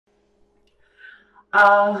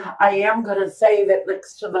I am going to say that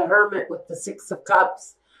next to the Hermit with the Six of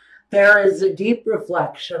Cups, there is a deep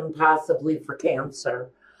reflection, possibly for Cancer,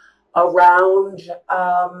 around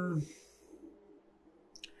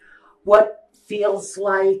what feels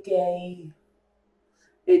like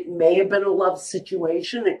it may have been a love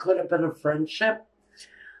situation. It could have been a friendship.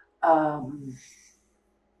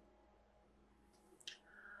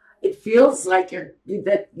 It feels like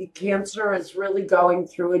that Cancer is really going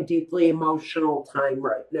through a deeply emotional time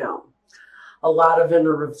right now. A lot of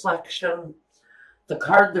inner reflection. The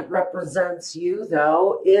card that represents you,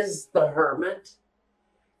 though, is the Hermit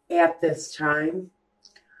at this time.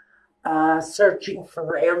 Searching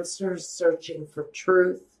for answers, searching for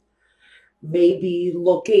truth, maybe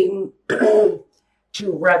looking to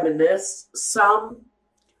reminisce some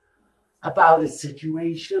about a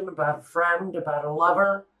situation, about a friend, about a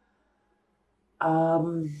lover.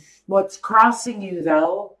 What's crossing you,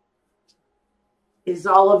 though, is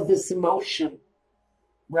all of this emotion.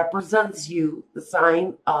 Represents you, the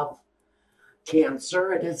sign of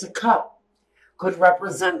Cancer. It is a cup. Could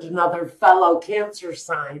represent another fellow Cancer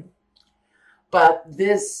sign. But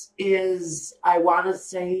this is, I want to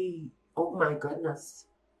say, oh my goodness.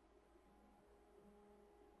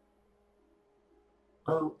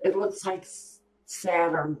 It looks like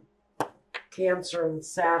Saturn. Cancer and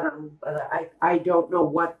Saturn, but I don't know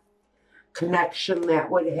what connection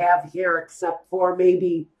that would have here, except for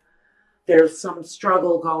maybe there's some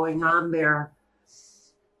struggle going on there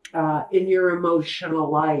in your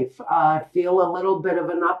emotional life. Feel a little bit of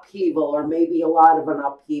an upheaval, or maybe a lot of an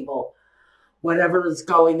upheaval. Whatever is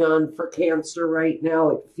going on for Cancer right now,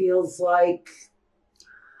 it feels like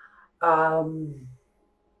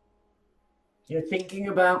you're thinking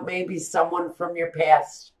about maybe someone from your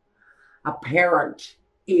past. A parent,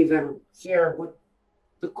 even here with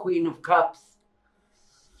the Queen of Cups.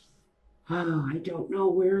 Oh, I don't know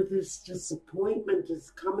where this disappointment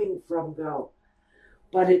is coming from, though.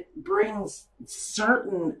 But it brings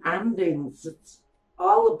certain endings. It's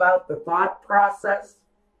all about the thought process.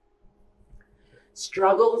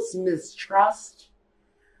 Struggles, mistrust,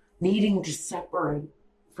 needing to separate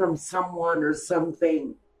from someone or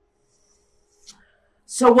something.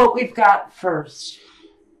 So what we've got first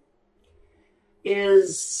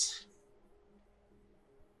is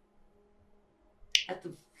at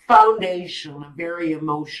the foundation a very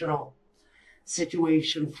emotional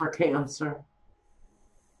situation for Cancer.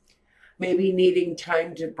 Maybe needing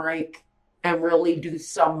time to break and really do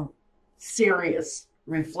some serious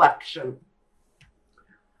reflection.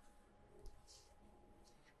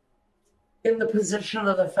 In the position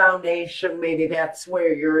of the foundation, maybe that's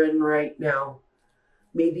where you're in right now.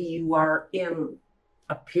 Maybe you are in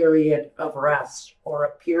a period of rest or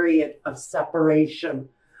a period of separation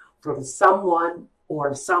from someone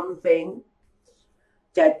or something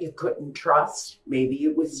that you couldn't trust. Maybe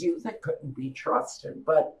it was you that couldn't be trusted,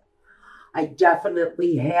 but I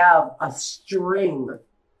definitely have a string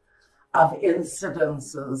of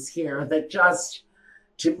incidences here that just,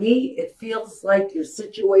 to me, it feels like your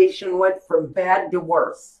situation went from bad to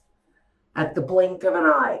worse at the blink of an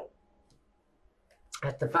eye.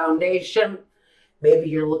 At the foundation, maybe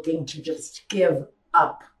you're looking to just give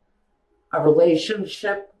up a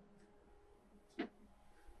relationship,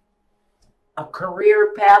 a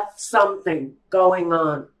career path, something going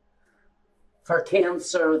on for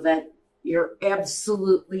Cancer that you're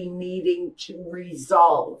absolutely needing to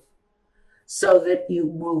resolve so that you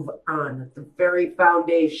move on. At the very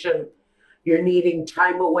foundation, you're needing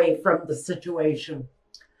time away from the situation.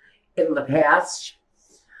 In the past,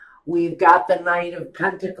 we've got the Knight of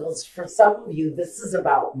Pentacles. For some of you, this is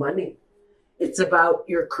about money. It's about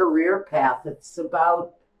your career path. It's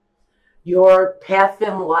about your path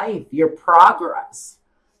in life, your progress,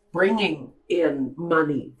 bringing in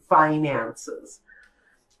money, finances.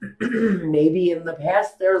 Maybe in the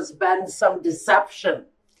past there's been some deception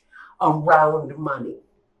around money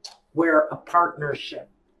where a partnership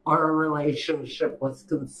or a relationship was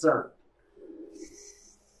concerned.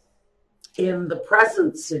 In the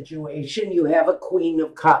present situation, you have a Queen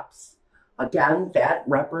of Cups. Again, that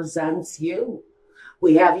represents you.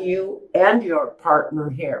 We have you and your partner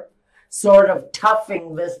here, sort of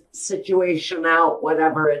toughing this situation out,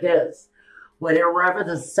 whatever it is, wherever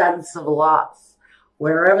the sense of loss,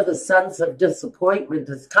 wherever the sense of disappointment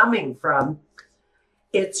is coming from.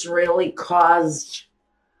 It's really caused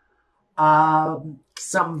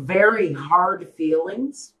some very hard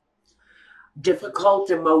feelings, difficult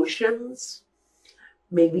emotions,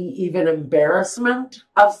 maybe even embarrassment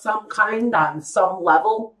of some kind on some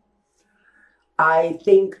level. I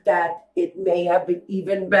think that it may have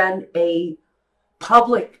even been a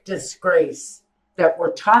public disgrace that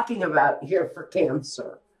we're talking about here for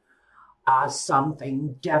Cancer.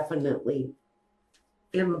 Something definitely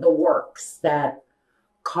in the works that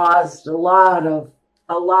caused a lot of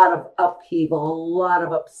upheaval, a lot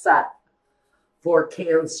of upset for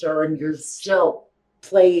Cancer, and you're still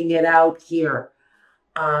playing it out here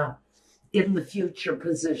in the future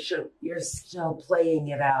position. You're still playing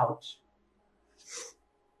it out.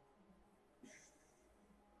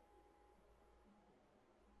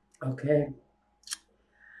 Okay.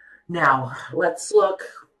 Now, let's look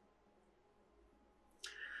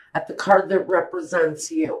at the card that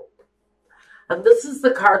represents you. And this is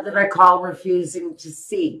the card that I call refusing to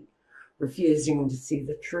see. Refusing to see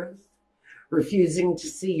the truth. Refusing to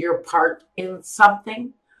see your part in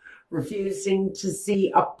something. Refusing to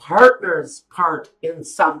see a partner's part in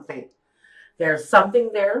something. There's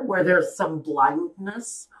something there where there's some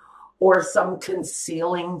blindness or some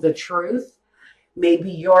concealing the truth.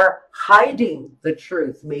 Maybe you're hiding the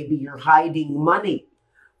truth. Maybe you're hiding money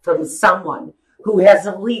from someone who has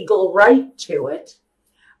a legal right to it,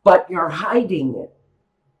 but you're hiding it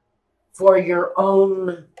for your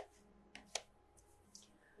own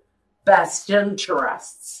best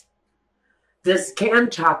interests. This can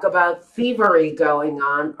talk about thievery going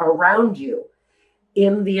on around you.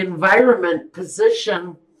 In the environment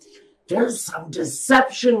position, there's some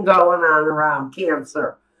deception going on around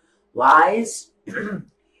Cancer. Lies,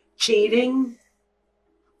 cheating,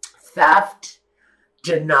 theft,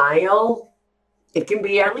 denial. It can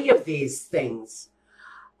be any of these things.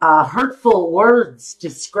 Hurtful words,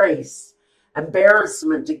 disgrace,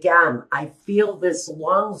 embarrassment. Again, I feel this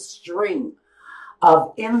long string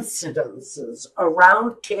of incidences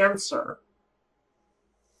around Cancer.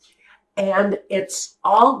 And it's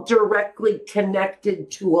all directly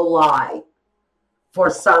connected to a lie for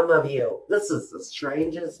some of you. This is the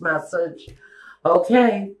strangest message.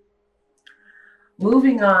 Okay.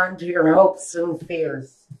 Moving on to your hopes and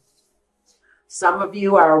fears. Some of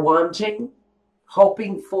you are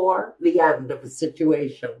hoping for the end of a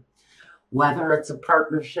situation, whether it's a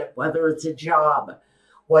partnership, whether it's a job,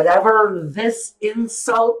 whatever this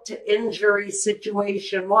insult to injury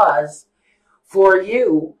situation was for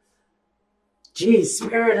you. Geez,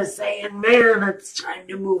 Spirit is saying, man, it's time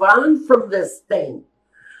to move on from this thing.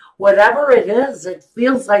 Whatever it is, it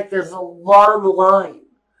feels like there's a long line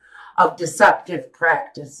of deceptive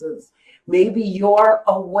practices. Maybe you're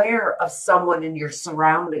aware of someone in your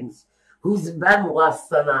surroundings who's been less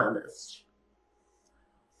than honest.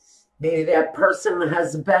 Maybe that person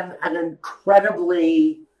has been an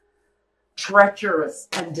incredibly treacherous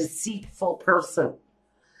and deceitful person.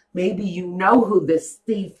 Maybe you know who this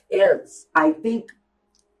thief is. I think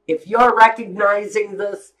if you're recognizing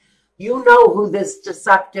this, you know who this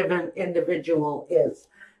deceptive individual is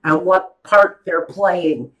and what part they're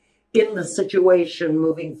playing in the situation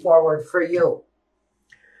moving forward for you.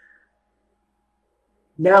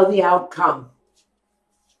 Now the outcome,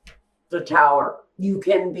 the Tower. You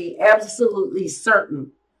can be absolutely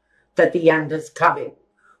certain that the end is coming.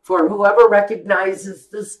 For whoever recognizes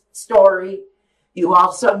this story, you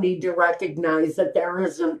also need to recognize that there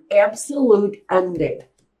is an absolute ending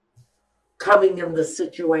coming in the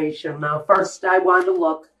situation. Now, first, I want to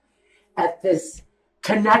look at this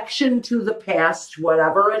connection to the past,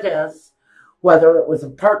 whatever it is, whether it was a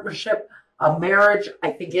partnership, a marriage.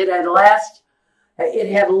 I think it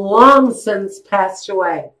had long since passed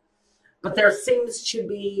away. But there seems to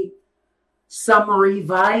be some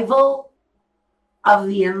revival of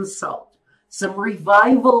the insult. Some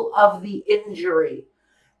revival of the injury.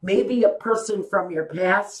 Maybe a person from your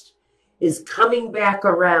past is coming back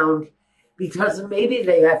around because maybe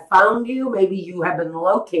they have found you, maybe you have been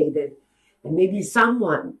located, and maybe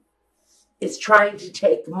someone is trying to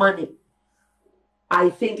take money. I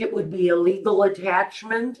think it would be a legal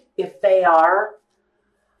attachment if they are,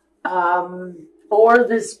 or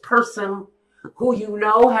this person who you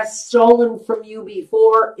know has stolen from you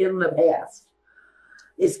before in the past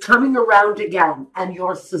is coming around again, and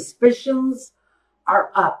your suspicions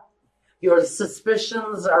are up. Your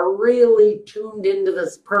suspicions are really tuned into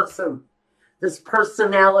this person, this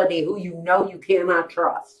personality who you know you cannot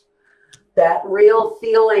trust. That real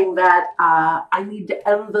feeling that I need to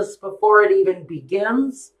end this before it even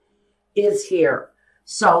begins is here.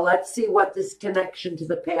 So let's see what this connection to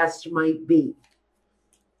the past might be.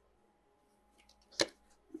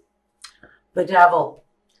 The Devil.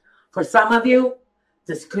 For some of you,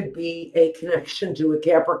 this could be a connection to a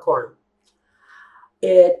Capricorn.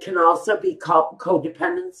 It can also be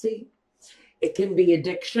codependency. It can be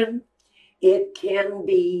addiction. It can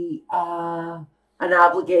be an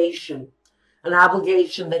obligation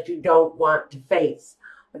that you don't want to face.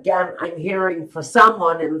 Again, I'm hearing for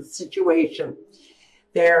someone in the situation,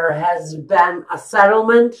 there has been a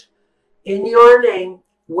settlement in your name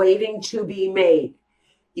waiting to be made.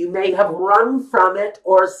 You may have run from it,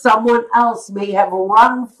 or someone else may have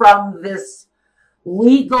run from this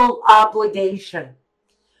legal obligation,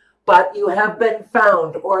 but you have been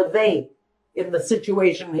found, or they in the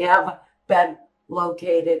situation have been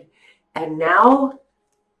located. And now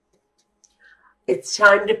it's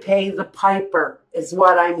time to pay the piper, is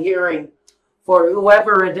what I'm hearing, for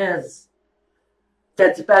whoever it is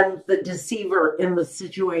that's been the deceiver in the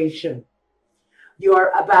situation. You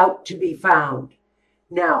are about to be found.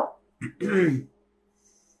 Now, the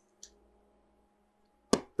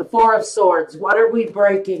Four of Swords, what are we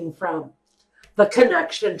breaking from? The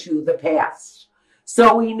connection to the past.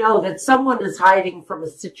 So we know that someone is hiding from a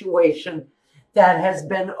situation that has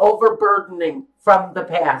been overburdening from the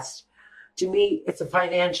past. To me, it's a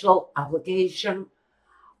financial obligation.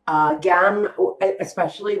 Again,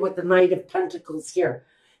 especially with the Knight of Pentacles here,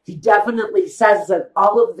 he definitely says that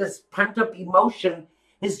all of this pent-up emotion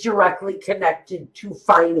is directly connected to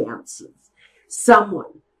finances.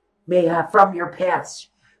 Someone may have from your past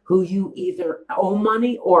who you either owe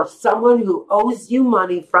money, or someone who owes you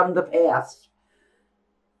money from the past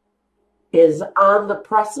is on the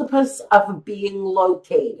precipice of being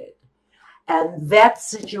located. And that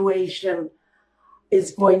situation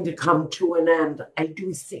is going to come to an end. I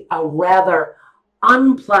do see a rather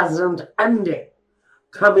unpleasant ending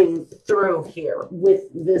coming through here with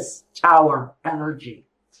this Tower energy.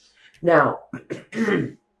 Now,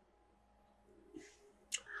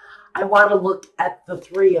 I want to look at the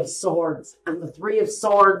Three of Swords. And the Three of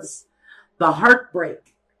Swords, the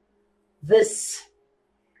heartbreak, this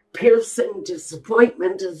piercing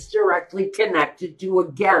disappointment is directly connected to,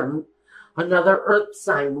 again, another earth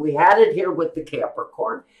sign. We had it here with the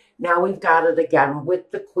Capricorn. Now we've got it again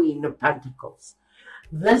with the Queen of Pentacles.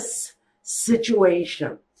 This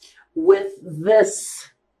situation with this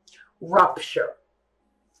rupture,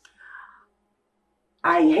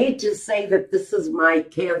 I hate to say that this is my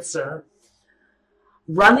Cancer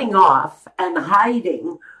running off and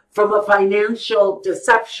hiding from a financial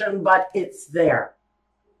deception, but it's there.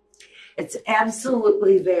 It's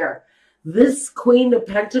absolutely there. This Queen of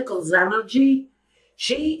Pentacles energy,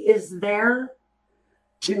 she is there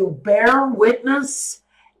to bear witness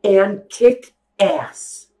and kick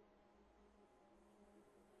ass.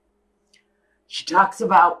 She talks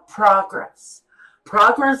about progress.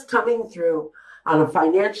 Progress coming through on a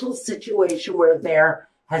financial situation where there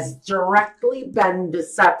has directly been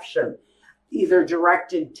deception, either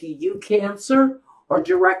directed to you, Cancer, or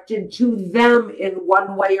directed to them in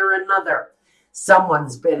one way or another.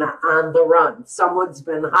 Someone's been on the run. Someone's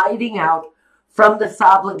been hiding out from this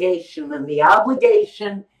obligation, and the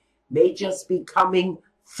obligation may just be coming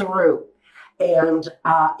through. And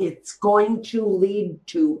it's going to lead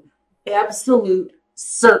to absolute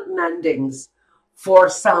certain endings for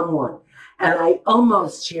someone. And I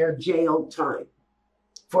almost hear jail time.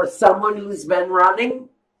 For someone who's been running,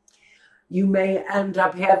 you may end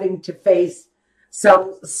up having to face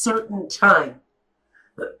some certain time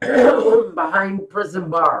behind prison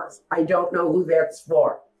bars. I don't know who that's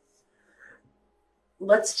for.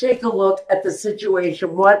 Let's take a look at the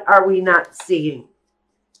situation. What are we not seeing?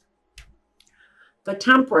 The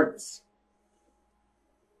Temperance.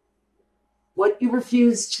 What you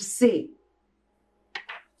refuse to see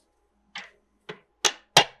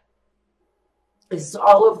is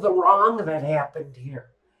all of the wrong that happened here.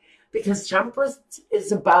 Because Temperance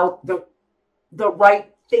is about the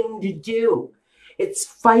right thing to do. It's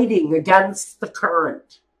fighting against the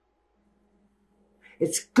current.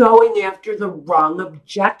 It's going after the wrong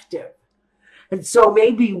objective. And so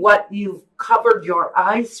maybe what you've covered your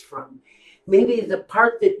eyes from, maybe the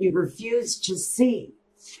part that you refuse to see,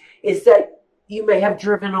 is that you may have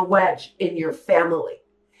driven a wedge in your family.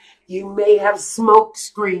 You may have smoke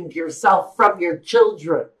screened yourself from your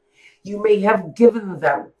children. You may have given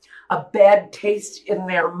them a bad taste in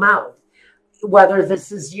their mouth, whether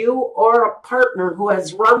this is you or a partner who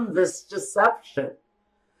has run this deception.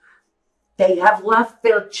 They have left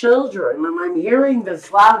their children, and I'm hearing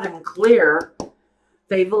this loud and clear,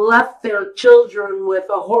 they've left their children with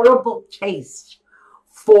a horrible taste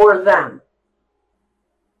for them.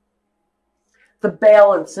 The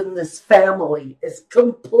balance in this family is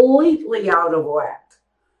completely out of whack.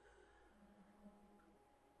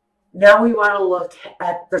 Now we want to look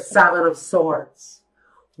at the Seven of Swords.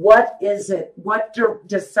 What is it? What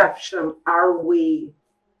deception are we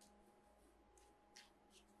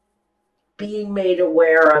being made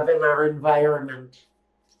aware of in our environment?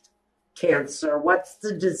 Cancer, what's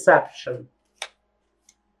the deception?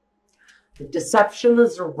 The deception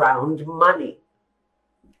is around money.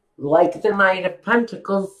 Like the Knight of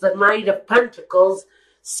Pentacles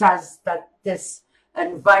says that this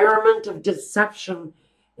environment of deception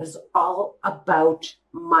is all about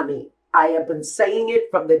money. I have been saying it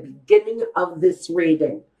from the beginning of this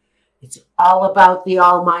reading. It's all about the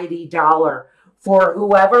almighty dollar. For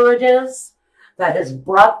whoever it is that has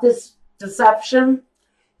brought this deception,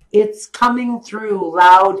 it's coming through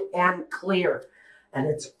loud and clear. And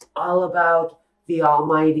it's all about the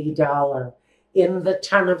almighty dollar. In the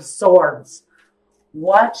Ten of Swords,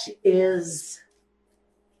 what is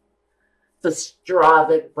the straw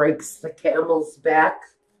that breaks the camel's back?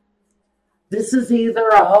 This is either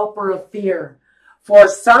a hope or a fear. For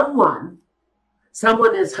someone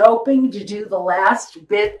is hoping to do the last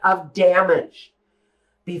bit of damage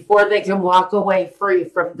before they can walk away free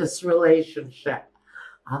from this relationship.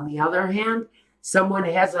 On the other hand, someone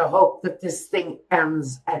has a hope that this thing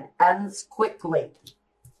ends and ends quickly.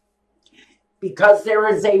 Because there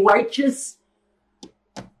is a righteous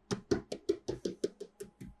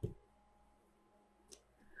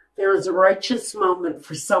moment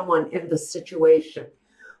for someone in the situation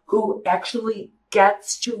who actually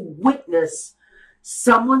gets to witness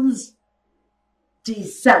someone's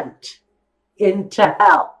descent into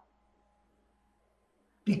hell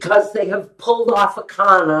because they have pulled off a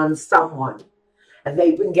con on someone and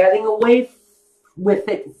they've been getting away with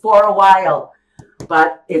it for a while,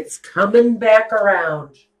 but it's coming back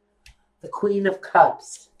around. The Queen of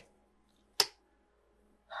Cups.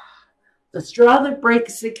 The straw that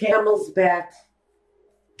breaks the camel's back.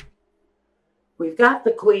 We've got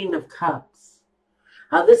the Queen of Cups.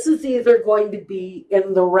 Now, this is either going to be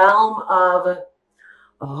in the realm of a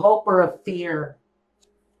hope or a fear.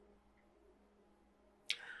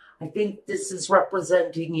 I think this is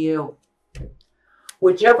representing you.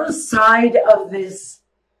 Whichever side of this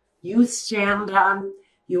you stand on,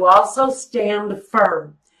 you also stand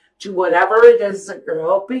firm to whatever it is that you're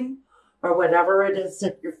hoping or whatever it is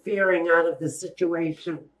that you're fearing out of the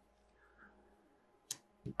situation.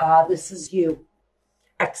 This is you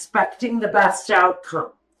expecting the best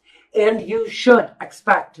outcome. And you should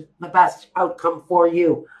expect the best outcome for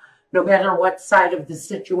you, no matter what side of the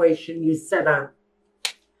situation you sit on.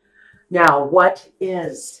 Now, what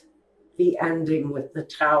is the ending with the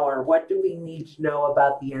Tower? What do we need to know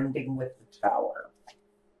about the ending with the Tower?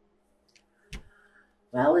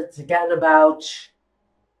 Well, it's again about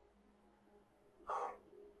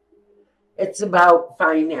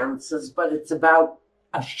finances, but it's about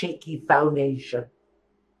a shaky foundation.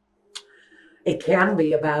 It can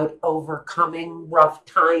be about overcoming rough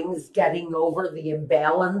times, getting over the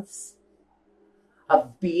imbalance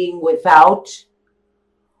of being without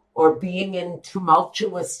or being in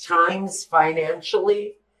tumultuous times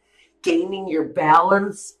financially, gaining your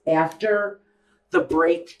balance after the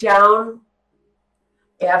breakdown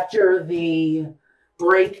of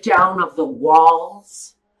the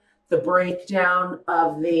walls, the breakdown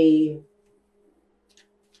of the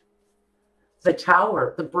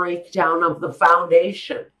Tower, the breakdown of the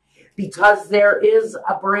foundation, because there is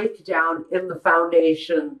a breakdown in the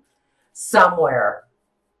foundation somewhere.